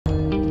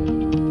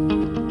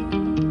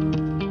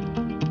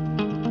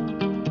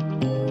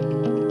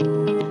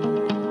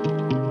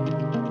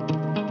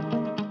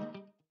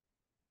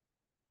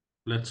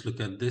Let's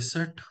look at this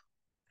set.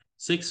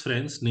 6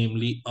 friends,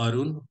 namely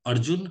Arjun,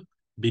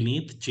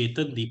 Bineet,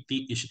 Chetan,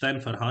 Deepti, Ishita,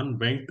 and Farhan,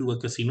 went to a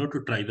casino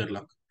to try their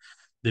luck.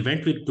 They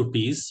went with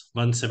rupees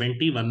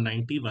 170,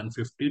 190,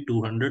 150,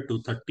 200,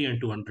 230, and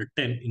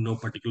 210 in no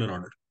particular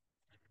order.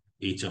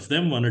 Each of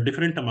them won a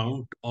different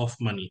amount of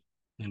money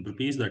in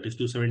rupees, that is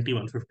 270,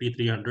 150,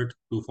 300,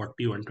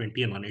 240,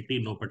 120, and 180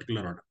 in no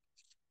particular order.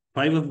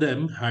 5 of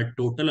them had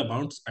total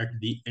amounts at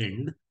the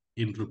end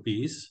in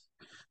rupees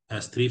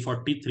as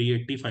 340,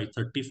 380,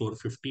 530,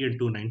 450, and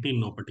 290 in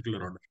no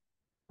particular order.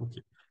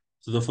 Okay.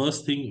 So the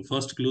first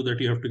clue that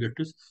you have to get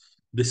is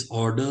this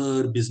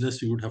order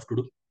business you would have to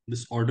do.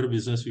 This order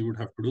business you would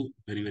have to do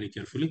very, very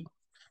carefully.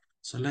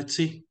 So let's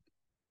see.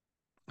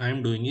 I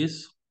am doing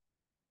is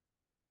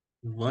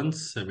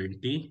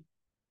 170,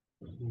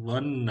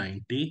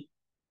 190,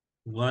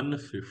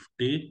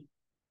 150,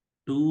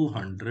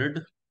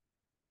 200,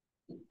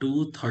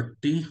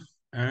 230,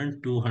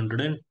 and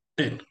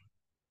 210.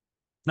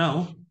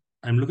 Now,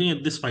 I'm looking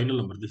at this final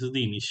number. This is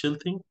the initial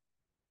thing.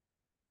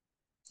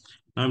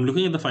 Now I'm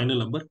looking at the final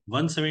number.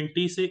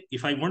 170, say,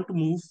 if I want to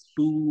move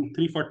to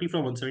 340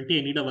 from 170,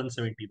 I need a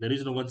 170. There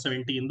is no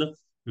 170 in the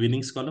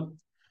winnings column.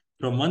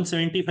 From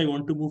 170, if I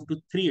want to move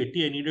to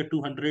 380, I need a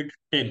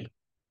 210.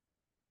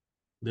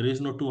 There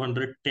is no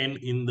 210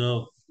 in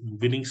the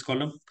winnings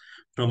column.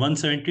 From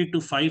 170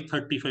 to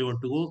 530, if I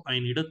want to go, I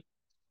need a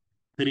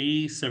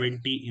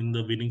 370 in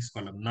the winnings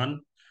column. None.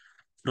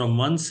 From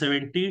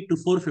 170 to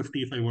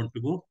 450, if I want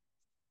to go,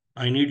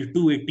 I need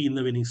 280 in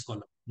the winnings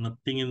column.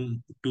 Nothing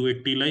in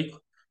 280 like.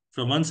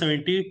 From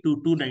 170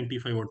 to 290,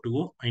 if I want to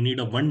go, I need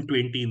a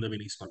 120 in the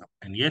winnings column.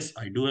 And yes,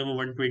 I do have a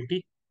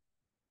 120.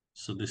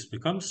 So this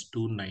becomes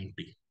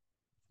 290.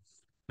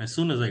 As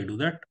soon as I do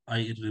that,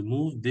 I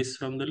remove this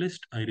from the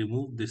list. I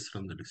remove this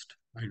from the list.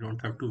 I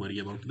don't have to worry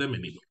about them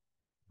anymore.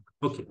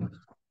 Okay.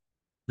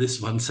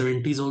 This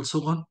 170 is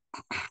also gone.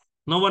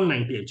 Now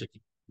 190 I'm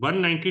checking.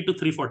 190 to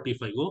 340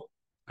 if I go,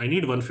 I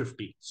need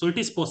 150. So it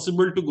is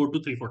possible to go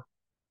to 340.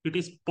 It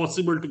is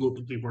possible to go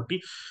to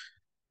 340.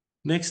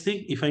 Next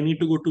thing, if I need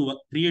to go to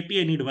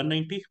 380, I need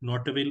 190,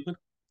 not available.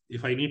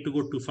 If I need to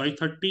go to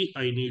 530,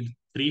 I need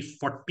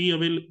 340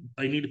 available.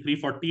 I need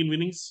 340 in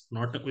winnings,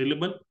 not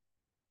available.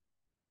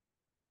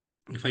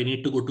 If I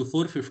need to go to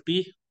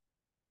 450,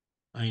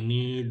 I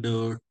need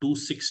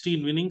 260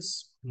 in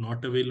winnings,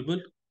 not available.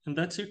 And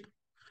that's it.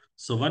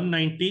 So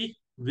 190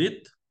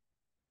 with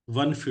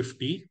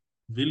 150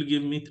 will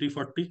give me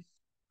 340.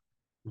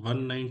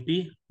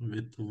 190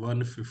 with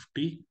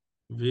 150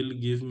 will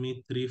give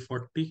me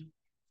 340.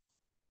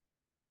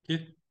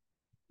 Okay.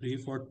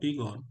 340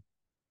 gone.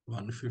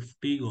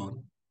 150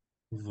 gone.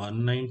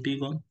 190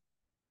 gone.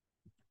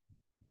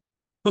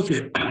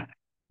 Okay.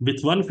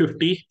 With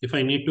 150, if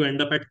I need to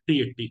end up at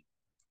 380.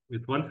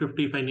 With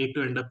 150, if I need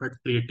to end up at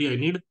 380, I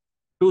need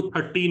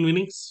 230 in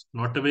winnings,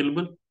 not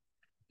available.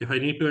 If I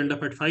need to end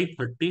up at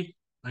 530,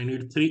 I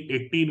need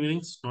 380 in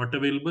winnings, not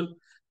available.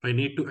 If I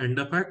need to end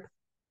up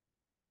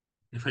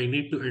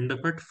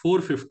at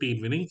 450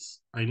 in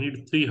winnings, I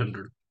need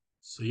 300.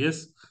 So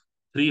yes,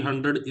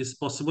 300 is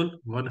possible.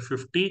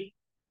 150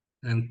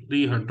 and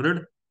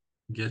 300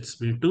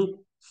 gets me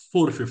to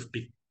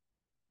 450.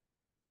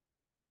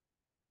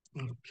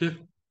 Okay.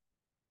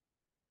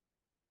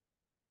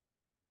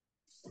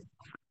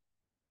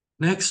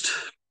 Next,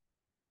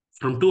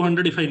 from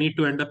 200, if I need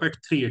to end up at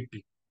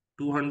 380,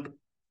 200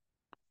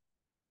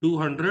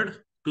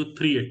 to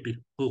 380.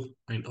 Oh,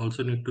 I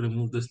also need to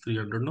remove this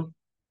 300 now.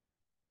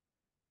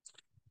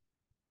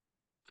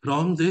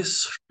 From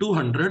this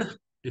 200,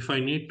 if I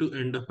need to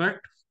end up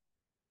at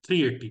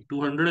 380,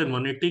 200 and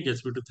 180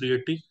 gets me to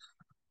 380,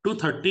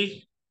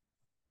 230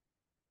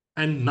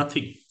 and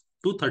nothing.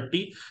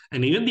 230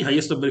 and even the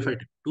highest number if I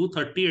take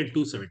 230 and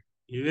 270,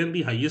 even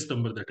the highest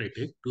number that I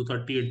take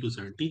 230 and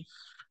 270,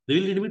 they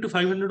will lead me to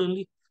 500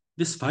 only.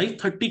 This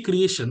 530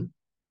 creation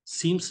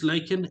seems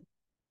like an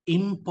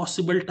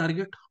impossible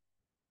target.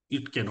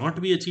 It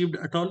cannot be achieved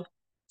at all,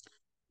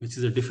 which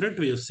is a different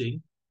way of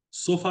saying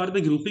so far the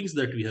groupings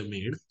that we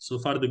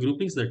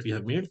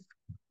have made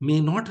may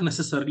not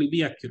necessarily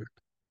be accurate.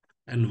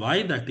 And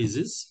why that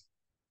is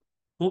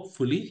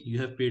hopefully you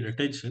have paid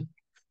attention.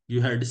 You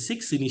had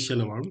 6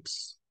 initial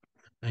amounts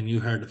and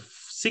you had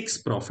 6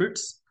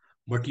 profits,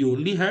 but you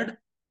only had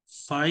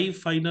 5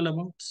 final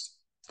amounts.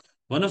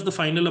 One of the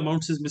final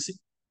amounts is missing.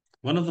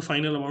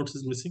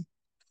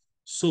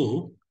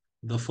 So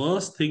the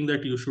first thing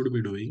that you should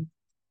be doing,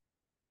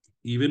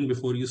 even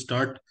before you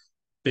start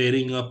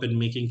pairing up and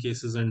making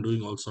cases and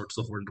doing all sorts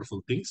of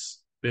wonderful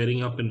things,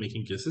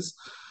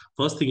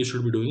 first thing you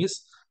should be doing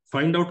is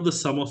find out the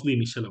sum of the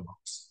initial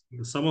amounts.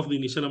 The sum of the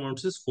initial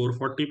amounts is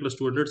 440 plus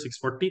 200,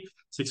 640,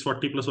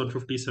 640 plus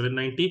 150,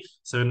 790,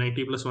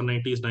 790 plus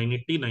 190 is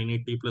 980,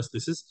 980 plus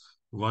this is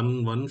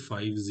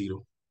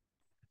 1150.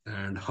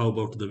 And how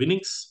about the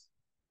winnings?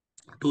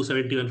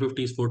 270,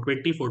 150 is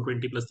 420,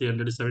 420 plus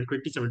 300 is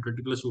 720,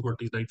 720 plus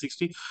 240 is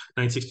 960,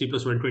 960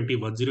 plus 120,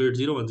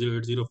 1080,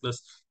 1080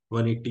 plus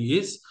 180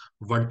 is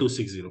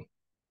 1260.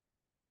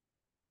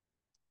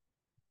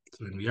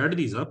 So when we add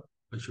these up,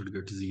 I should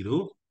get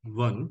 0,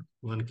 1,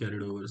 1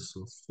 carried over,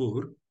 so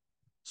 4.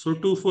 So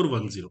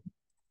 2410.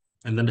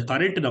 And then the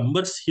current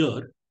numbers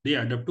here, they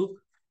add up to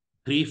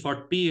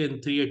 340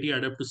 and 380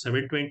 add up to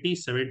 720,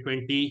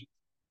 720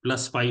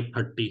 plus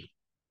 530.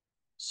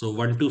 So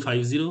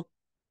 1250,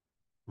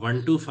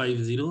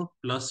 1250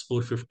 plus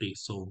 450.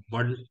 So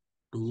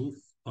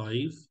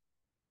 1250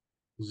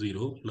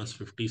 plus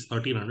 50 is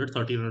 1300,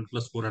 1300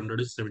 plus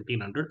 400 is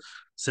 1700,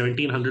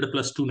 1700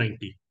 plus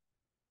 290.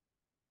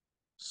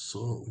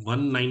 So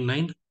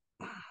 199.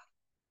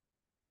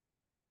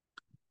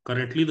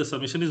 Currently the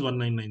summation is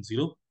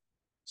 1990.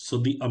 So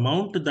the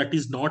amount that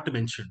is not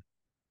mentioned,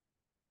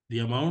 the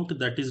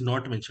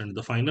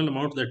final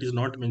amount that is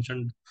not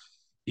mentioned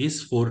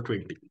is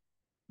 420.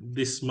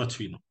 This much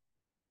we know.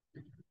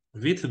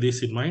 With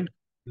this in mind,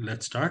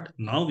 let's start.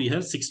 Now we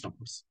have 6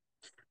 numbers.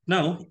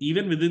 Now,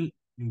 even within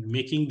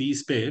making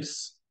these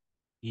pairs,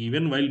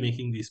 even while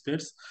making these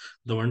pairs,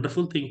 the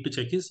wonderful thing to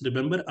check is,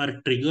 remember our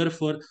trigger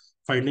for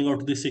finding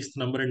out the 6th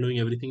number and doing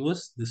everything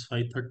was this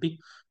 530.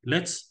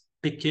 Let's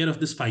take care of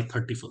this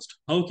 530 first.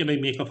 How can I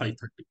make a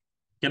 530?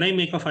 Can I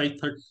make a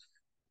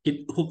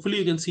 530? Hopefully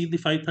you can see the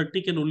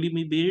 530 can only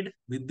be made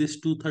with this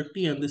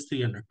 230 and this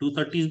 300.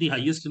 230 is the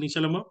highest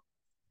initial amount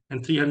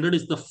and 300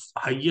 is the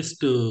highest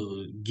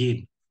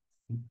gain.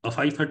 A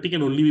 530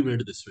 can only be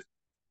made this way.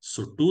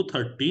 So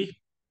 230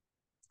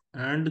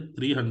 and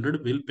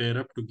 300 will pair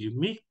up to give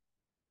me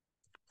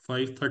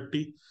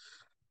 530.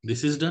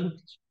 This is done.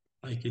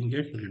 I can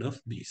get rid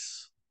of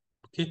these.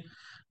 Okay.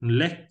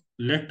 Let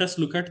us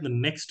look at the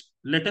next.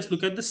 Let us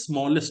look at the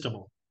smallest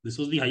amount. This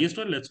was the highest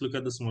one. Let's look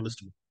at the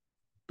smallest amount.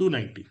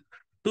 290.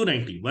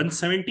 290.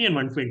 170 and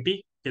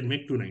 120 can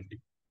make 290.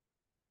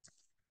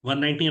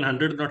 190 and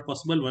 100 not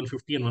possible.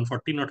 150 and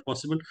 140 not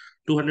possible.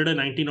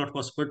 290 not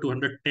possible.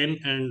 210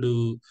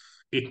 and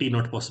 80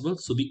 not possible.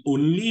 So the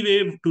only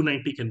way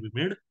 290 can be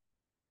made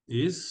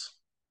is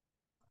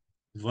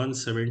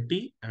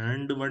 170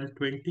 and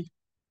 120.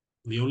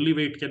 The only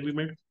way it can be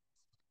made.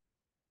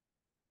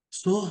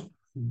 So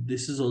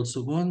this is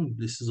also one,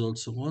 this is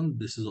also one,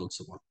 this is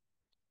also one.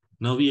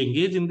 Now we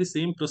engage in the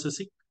same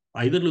processing.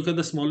 Either look at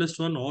the smallest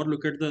one or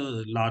look at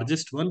the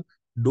largest one.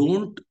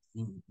 Don't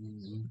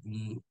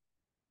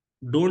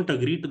don't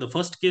agree to the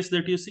first case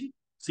that you see.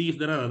 See if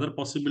there are other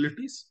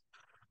possibilities,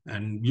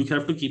 and you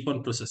have to keep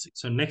on processing.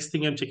 So next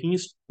thing I'm checking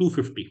is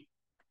 250.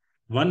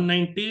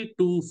 190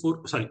 to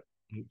 4, sorry,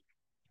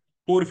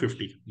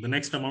 450. The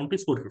next amount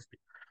is 450.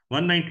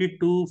 190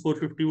 to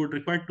 450 would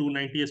require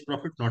 290 as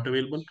profit, not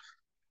available.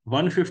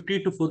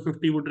 150 to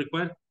 450 would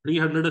require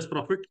 300 as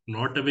profit,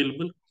 not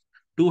available.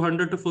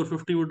 200 to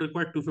 450 would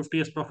require 250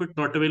 as profit,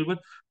 not available.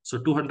 So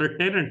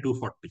 210 and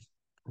 240.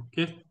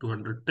 Okay,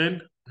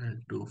 210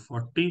 and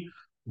 240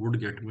 would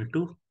get me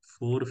to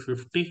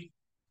 450.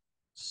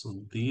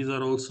 So these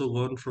are also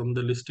gone from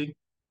the listing.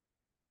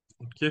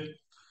 Okay.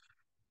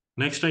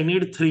 Next, I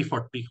need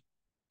 340.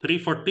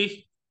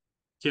 340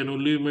 can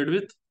only be made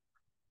with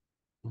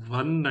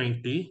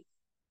 190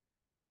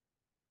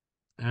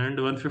 and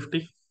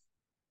 150.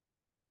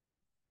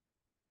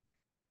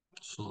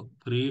 So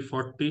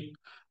 340.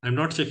 I'm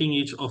not checking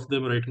each of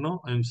them right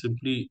now. I'm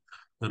simply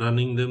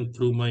running them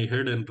through my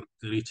head and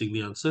reaching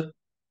the answer.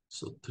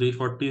 So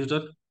 340 is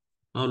done.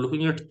 Now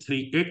looking at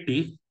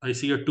 380, I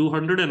see a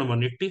 200 and a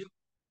 180.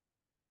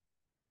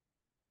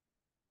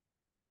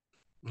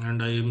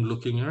 And I am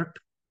looking at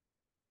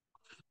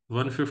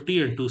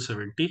 150 and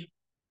 270.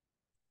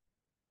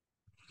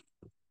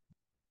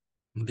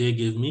 They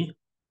give me,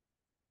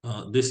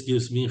 this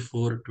gives me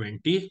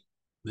 420.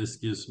 This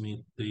gives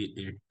me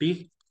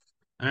 380.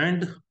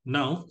 And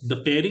now the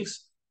pairings,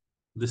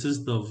 this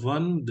is the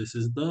one, this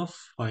is the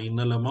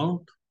final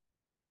amount.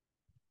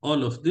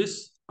 All of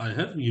this I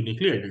have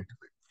uniquely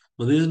identified.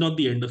 But this is not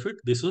the end of it.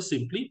 This was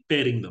simply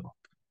pairing them up.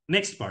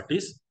 Next part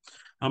is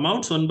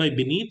amounts won by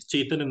Beneath,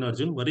 Chetan and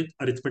Arjun were in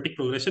arithmetic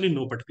progression in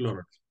no particular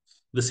order.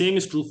 The same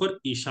is true for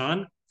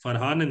Ishan,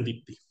 Farhan and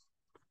Deepthi.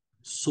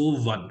 So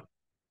 1.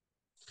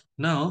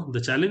 Now the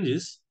challenge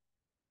is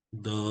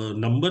the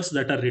numbers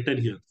that are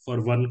written here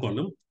for one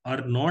column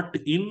are not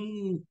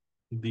in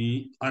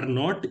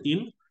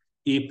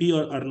AP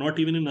or are not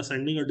even in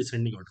ascending or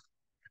descending order.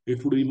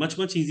 It would be much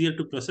easier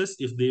to process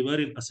if they were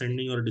in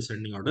ascending or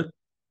descending order.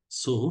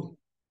 So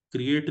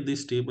create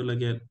this table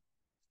again.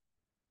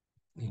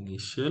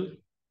 Initial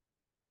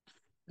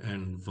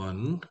and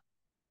 1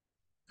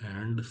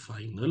 and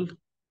final.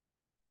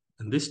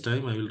 And this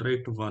time I will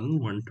write 1,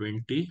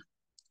 120,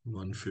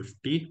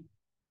 150,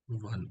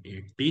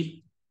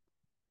 180,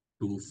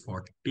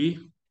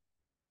 240,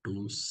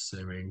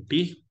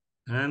 270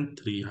 and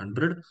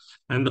 300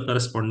 and the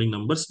corresponding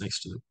numbers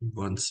next to them.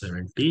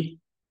 170,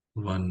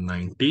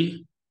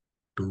 190,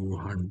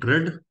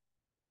 200,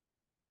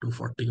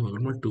 240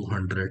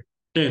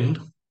 210,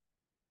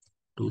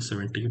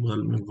 270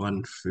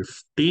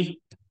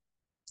 150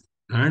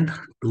 and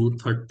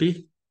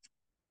 230.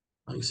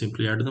 I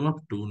simply add them up.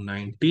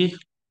 290,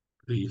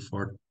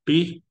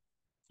 340,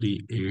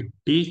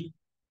 380,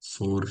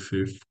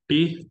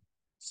 450,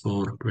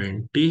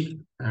 420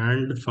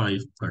 and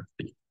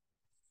 530.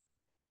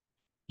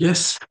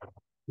 Yes,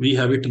 we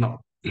have it now.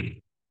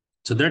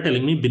 So they're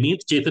telling me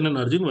beneath Chetan and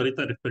Arjun, Varita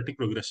arithmetic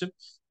progression.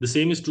 The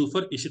same is true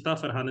for Ishita,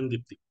 Farhan, and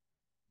Dipti.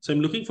 So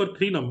I'm looking for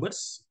three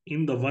numbers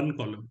in the one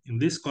column. In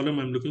this column,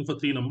 I'm looking for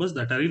three numbers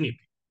that are in AP.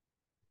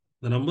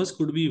 The numbers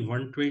could be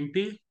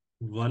 120,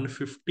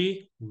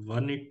 150,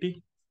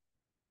 180.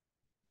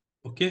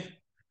 Okay.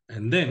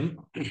 And then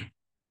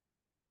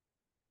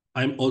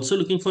I'm also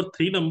looking for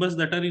three numbers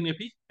that are in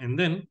AP. And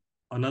then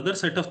another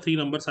set of three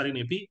numbers are in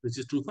AP, which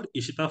is true for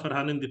Ishita,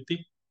 Farhan, and Dipti.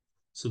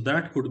 So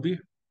that could be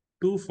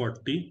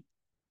 240,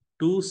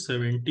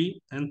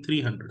 270, and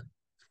 300.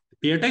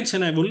 Pay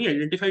attention, I've only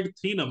identified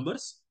three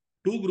numbers,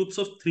 two groups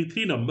of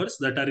three numbers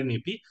that are in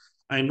AP.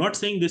 I'm not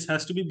saying this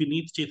has to be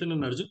beneath Chetan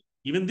and Arjun.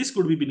 Even this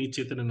could be beneath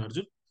Chetan and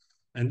Arjun.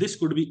 And this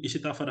could be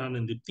Ishita, Farhan,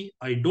 and Dipti.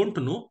 I don't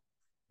know.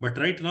 But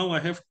right now I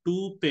have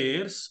two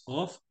pairs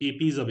of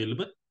APs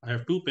available. I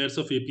have two pairs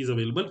of APs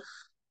available.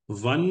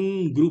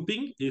 One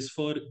grouping is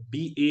for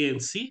B, A,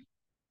 and C.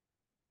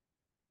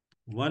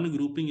 One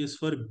grouping is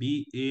for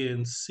B, A,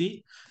 and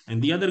C.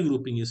 And the other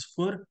grouping is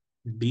for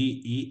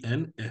D, E,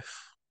 and F.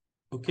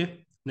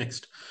 Okay.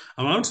 Next.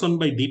 Amounts won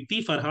by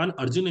Deepti, Farhan,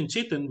 Arjun, and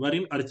Chetan were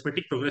in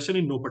arithmetic progression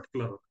in no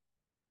particular order.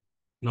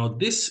 Now,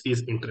 this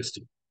is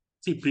interesting.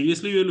 See,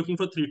 previously we were looking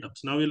for three terms.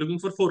 Now we are looking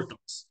for four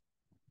terms.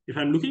 If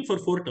I'm looking for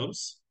four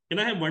terms, can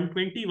I have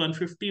 120,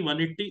 150,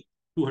 180,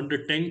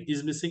 210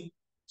 is missing?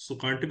 So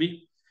can't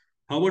be.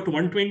 How about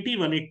 120,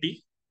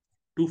 180,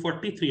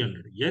 240,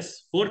 300?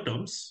 Yes, four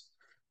terms.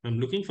 I'm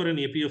looking for an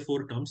AP of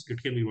four terms.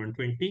 It can be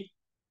 120,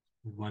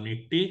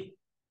 180,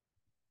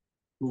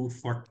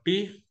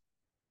 240,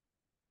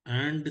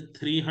 and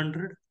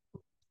 300.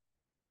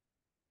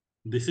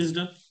 This is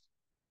done.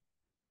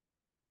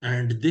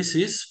 And this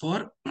is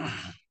for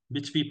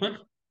which people?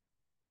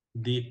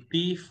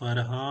 Deepti,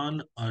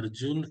 Farhan,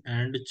 Arjun,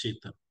 and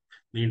Chetan.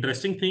 The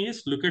interesting thing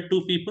is, look at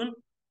two people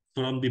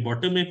from the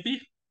bottom AP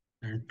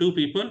and two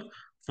people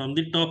from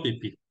the top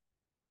AP.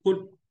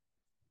 Cool.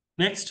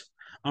 Next,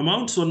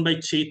 amounts won by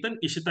Chetan,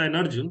 Ishita, and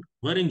Arjun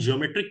were in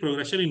geometric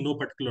progression in no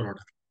particular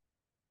order.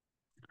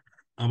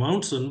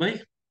 Amounts won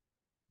by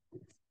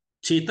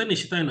Chetan,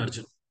 Ishita, and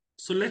Arjun.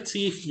 So let's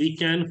see if we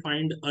can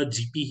find a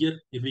GP here.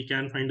 If we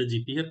can find a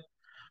GP here.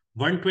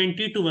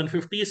 120 to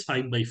 150 is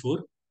 5 by 4.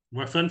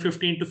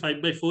 150 into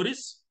 5 by 4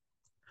 is,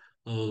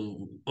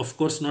 of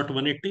course, not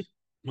 180.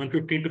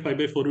 150 into 5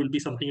 by 4 will be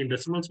something in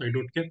decimal, so I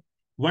don't care.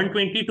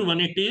 120 to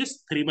 180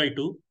 is 3 by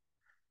 2.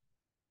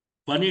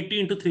 180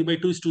 into 3 by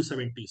 2 is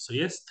 270. So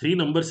yes, three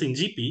numbers in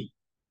GP.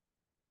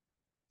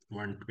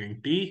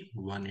 120,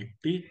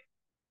 180,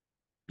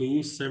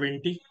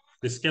 270.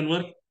 This can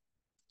work.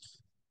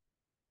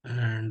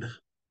 And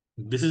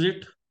this is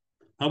it.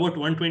 How about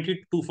 120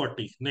 to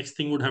 240? Next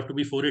thing would have to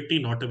be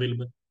 480, not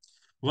available.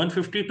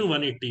 150 to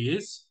 180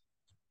 is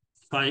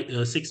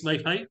 6 by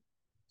 5.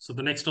 So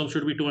the next term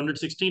should be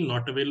 216,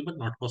 not available,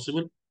 not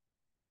possible.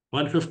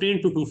 115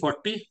 to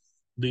 240,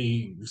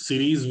 the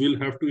series will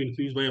have to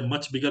increase by a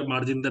much bigger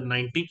margin than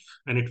 90,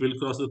 and it will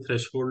cross the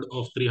threshold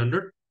of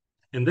 300.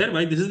 And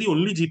thereby, this is the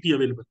only GP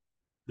available.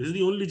 This is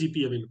the only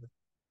GP available.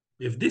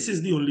 If this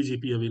is the only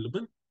GP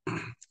available,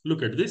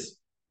 look at this.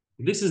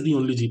 This is the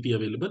only GP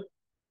available.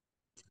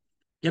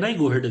 Can I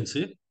go ahead and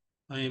say,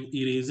 I am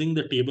erasing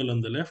the table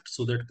on the left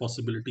so that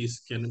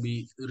possibilities can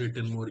be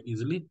written more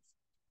easily.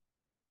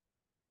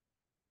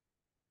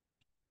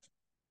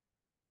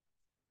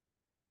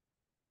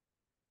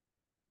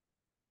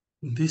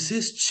 This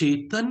is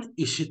Chetan,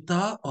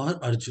 Ishita, or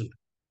Arjun.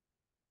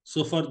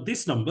 So for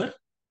this number,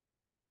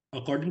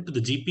 according to the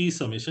GP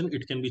summation,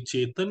 it can be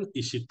Chetan,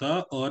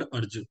 Ishita, or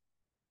Arjun.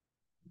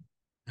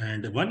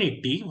 And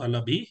 180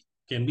 wala bhi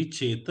can be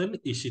Chetan,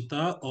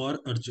 Ishita, or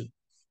Arjun.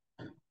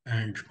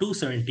 And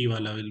 270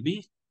 wala will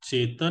be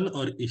Chetan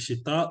or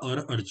Ishita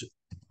or Arjun.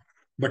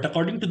 But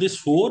according to this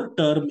four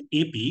term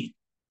AP,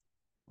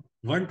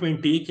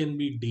 120 can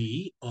be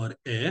D or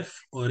F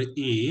or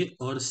A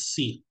or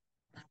C.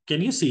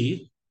 Can you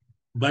see,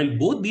 while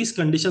both these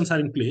conditions are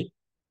in play,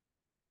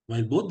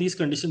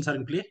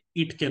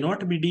 it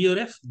cannot be D or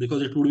F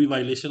because it would be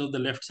violation of the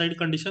left side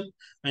condition,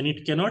 and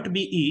it cannot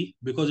be E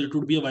because it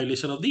would be a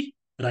violation of the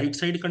right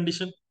side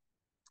condition.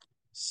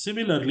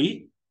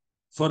 Similarly,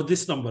 for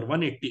this number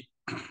 180,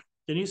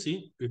 can you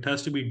see it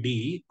has to be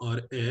D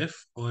or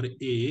F or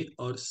A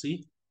or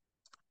C?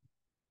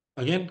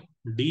 Again,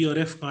 D or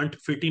F can't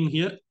fit in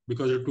here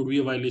because it would be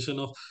a violation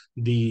of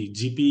the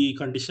GP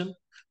condition,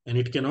 and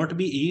it cannot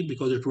be E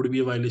because it would be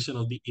a violation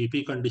of the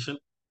AP condition.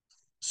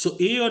 So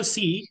A or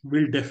C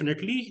will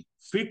definitely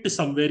fit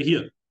somewhere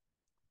here.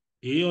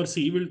 A or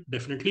C will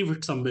definitely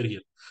fit somewhere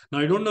here. Now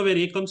I don't know where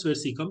A comes, where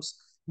C comes,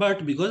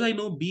 but because I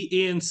know B,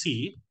 A, and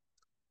C,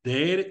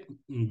 their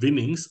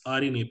winnings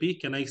are in AP,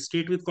 can I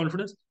state with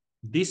confidence?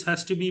 This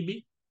has to be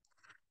B.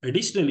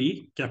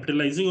 Additionally,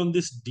 capitalizing on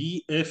this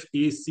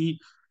DFAC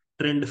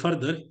trend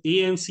further,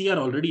 A and C are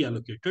already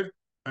allocated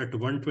at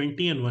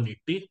 120 and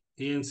 180.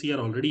 A and C are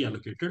already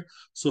allocated.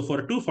 So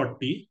for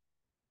 240,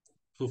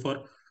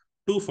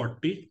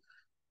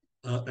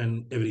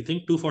 and everything,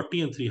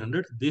 240 and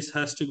 300, this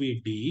has to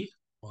be D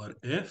or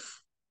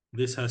F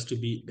This has to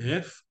be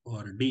F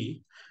or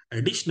D.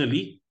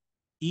 Additionally,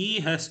 E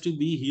has to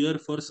be here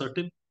for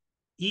certain.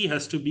 E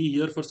has to be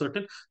here for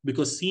certain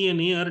because C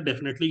and A are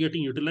definitely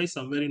getting utilized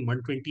somewhere in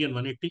 120 and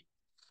 180.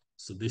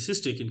 So this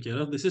is taken care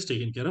of. This is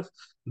taken care of.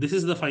 This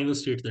is the final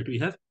state that we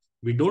have.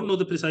 We don't know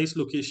the precise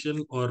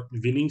location or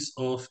winnings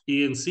of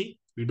A and C.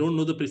 We don't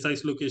know the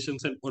precise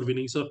locations and or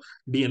winnings of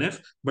D and F.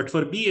 But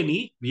for B and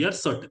E, we are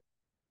certain.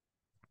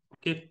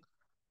 Okay.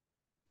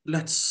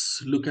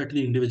 Let's look at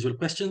the individual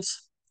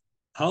questions.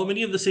 How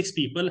many of the six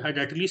people had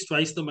at least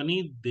twice the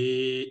money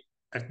they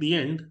at the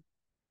end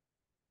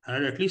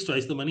had at least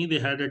twice the money they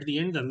had at the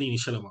end than the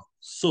initial amount?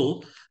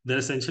 So they're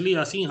essentially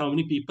asking how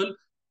many people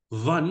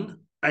won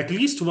at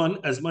least won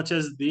as much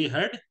as they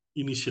had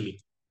initially.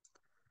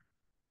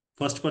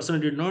 First person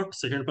did not,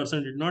 second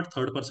person did not,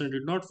 third person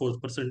did not,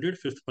 fourth person did,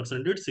 fifth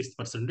person did, sixth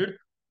person did.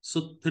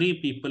 So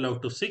three people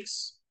out of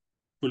six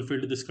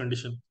fulfilled this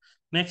condition.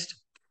 Next,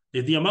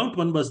 if the amount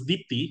won by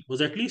Deepti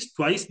was at least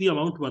twice the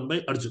amount won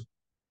by Arjun.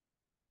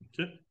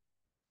 Okay.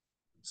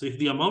 So if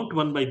the amount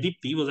won by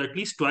Deepti was at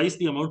least twice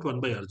the amount won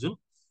by Arjun,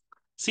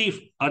 see if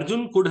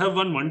Arjun could have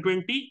won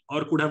 120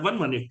 or could have won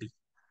 180.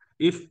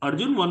 If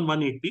Arjun won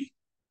 180,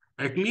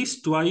 at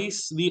least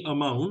twice the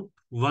amount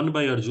won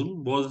by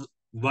Arjun was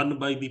won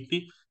by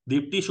Deepti.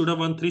 Deepti should have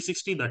won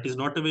 360. That is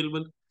not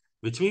available,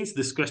 which means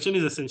this question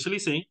is essentially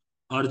saying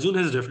Arjun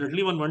has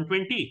definitely won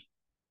 120.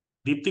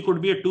 Deepti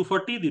could be at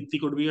 240. Deepti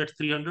could be at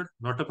 300.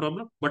 Not a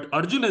problem. But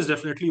Arjun has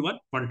definitely won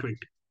 120.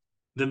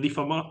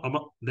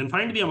 Then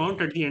find the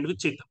amount at the end with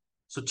Chetan.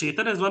 So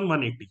Chetan has won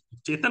 180.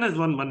 If Chetan has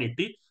won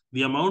 180.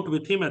 The amount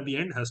with him at the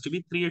end has to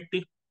be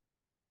 380.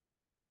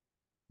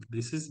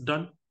 This is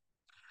done.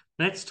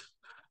 Next,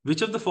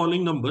 which of the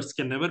following numbers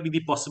can never be the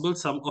possible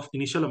sum of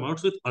initial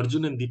amounts with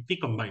Arjun and Deepti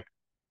combined?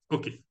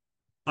 Okay.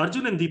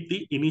 Arjun and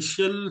Deepti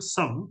initial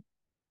sum,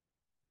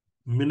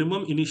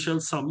 minimum initial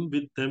sum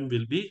with them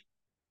will be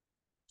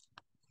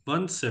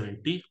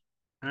 170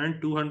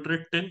 and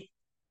 210.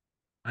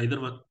 Either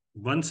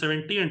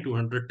 170 and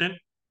 210.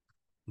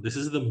 This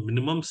is the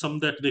minimum sum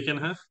that they can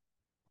have,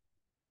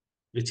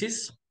 which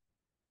is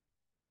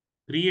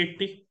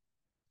 380.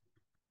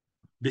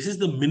 This is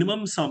the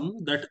minimum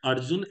sum that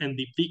Arjun and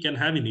Deepti can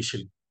have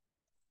initially.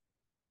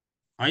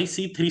 I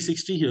see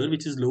 360 here,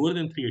 which is lower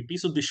than 380.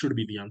 So this should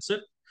be the answer.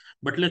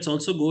 But let's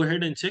also go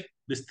ahead and check.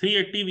 This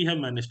 380 we have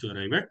managed to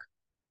arrive at.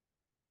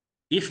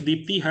 If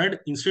Deepti had,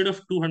 instead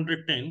of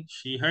 210,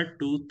 she had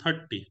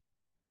 230.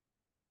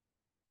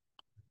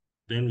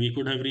 Then we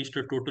could have reached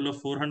a total of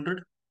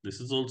 400.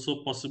 This is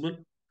also possible.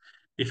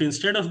 If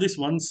instead of this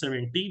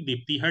 170,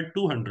 Deepti had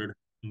 200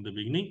 in the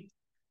beginning.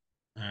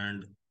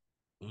 And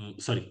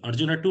sorry,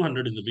 Arjun had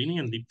 200 in the beginning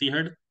and Deepti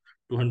had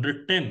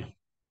 210.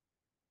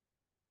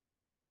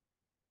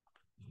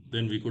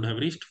 Then we could have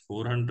reached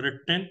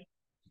 410.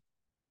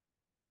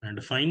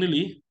 And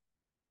finally,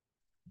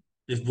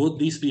 if both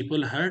these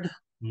people had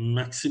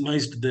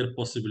maximized their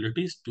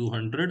possibilities,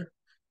 200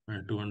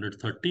 and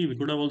 230, we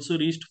could have also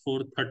reached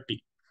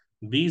 430.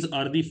 These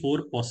are the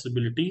four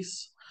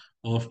possibilities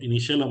of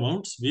initial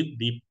amounts with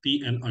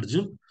Deepti and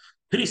Arjun.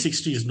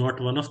 360 is not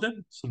one of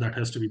them, so that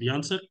has to be the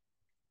answer.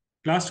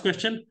 Last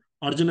question.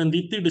 Arjun and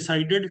Deepti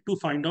decided to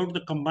find out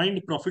the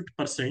combined profit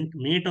percent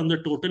made on the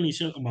total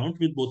initial amount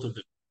with both of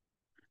them.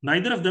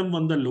 Neither of them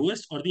won the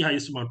lowest or the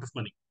highest amount of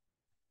money.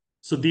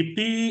 So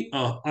Deepti,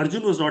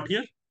 Arjun was not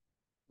here.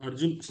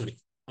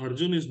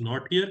 Arjun is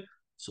not here.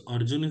 So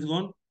Arjun is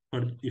gone.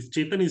 But if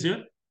Chetan is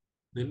here,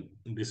 then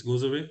this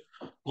goes away.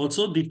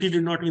 Also, Deepti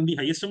did not win the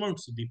highest amount.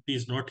 So Deepti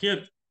is not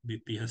here.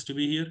 Deepti has to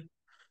be here.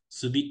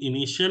 So the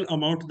initial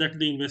amount that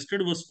they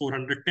invested was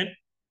 410.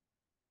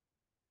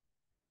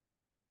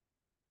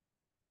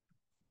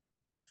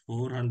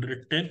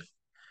 410.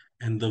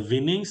 And the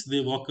winnings they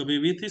walk away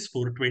with is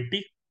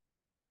 420.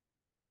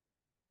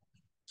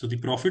 So the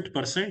profit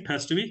percent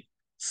has to be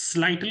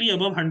slightly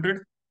above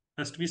 100.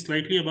 Has to be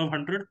slightly above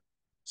 100.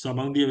 So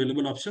among the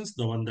available options,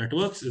 the one that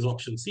works is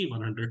option C,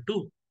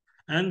 102.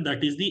 And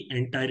that is the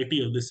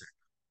entirety of the set.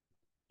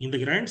 In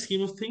the grand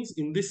scheme of things,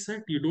 in this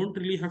set, you don't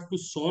really have to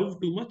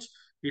solve too much.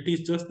 It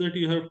is just that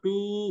you have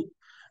to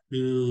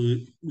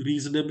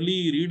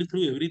reasonably read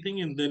through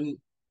everything and then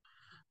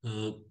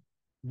uh,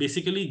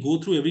 basically go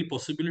through every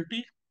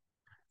possibility.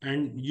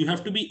 And you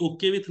have to be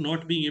okay with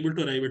not being able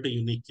to arrive at a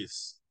unique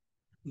case.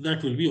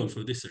 That will be all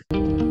for this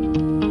set.